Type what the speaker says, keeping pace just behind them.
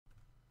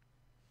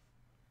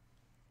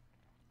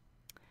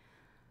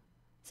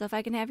So if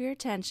I can have your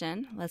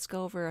attention, let's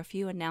go over a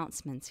few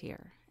announcements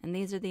here. And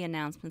these are the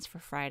announcements for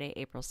Friday,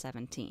 April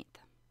 17th.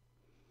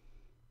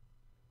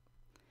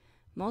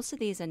 Most of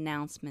these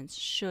announcements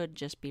should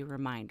just be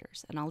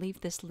reminders, and I'll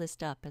leave this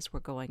list up as we're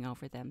going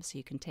over them so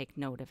you can take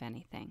note of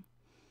anything.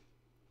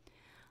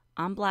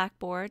 On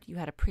Blackboard, you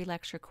had a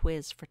pre-lecture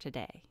quiz for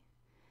today.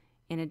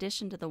 In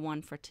addition to the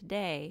one for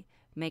today,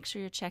 make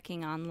sure you're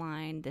checking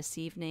online this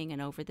evening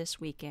and over this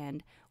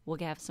weekend. We'll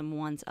have some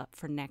ones up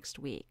for next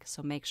week,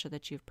 so make sure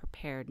that you've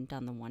prepared and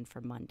done the one for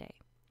Monday.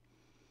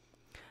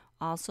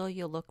 Also,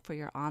 you'll look for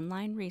your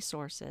online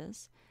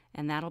resources,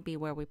 and that'll be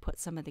where we put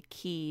some of the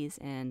keys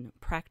and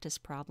practice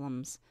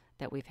problems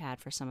that we've had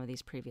for some of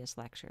these previous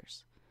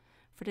lectures.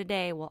 For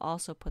today, we'll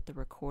also put the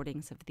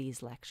recordings of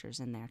these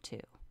lectures in there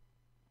too.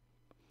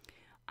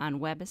 On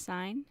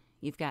WebAssign,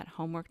 you've got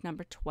homework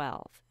number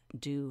 12,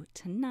 due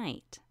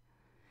tonight.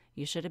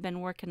 You should have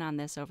been working on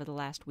this over the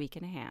last week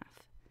and a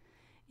half.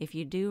 If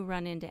you do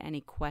run into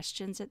any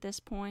questions at this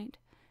point,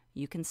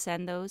 you can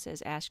send those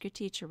as Ask Your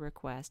Teacher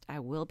request. I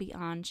will be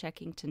on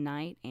checking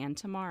tonight and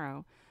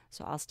tomorrow,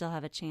 so I'll still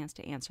have a chance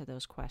to answer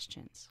those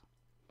questions.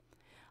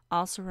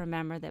 Also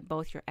remember that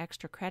both your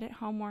extra credit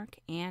homework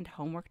and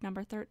homework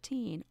number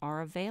 13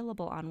 are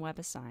available on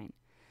WebAssign.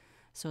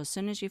 So as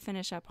soon as you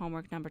finish up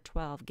homework number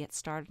 12, get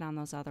started on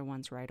those other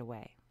ones right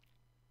away.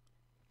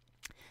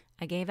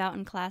 I gave out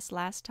in class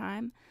last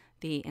time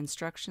the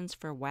instructions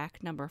for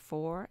WAC number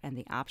 4 and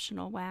the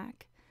optional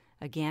WAC.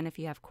 Again, if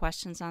you have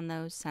questions on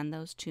those, send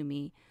those to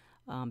me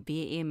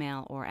via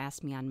email or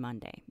ask me on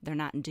Monday. They're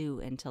not due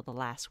until the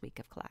last week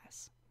of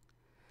class.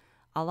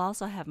 I'll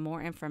also have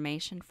more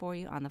information for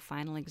you on the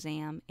final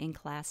exam in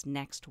class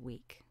next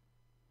week.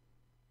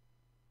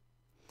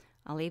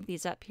 I'll leave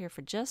these up here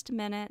for just a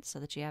minute so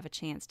that you have a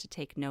chance to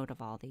take note of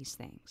all these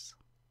things.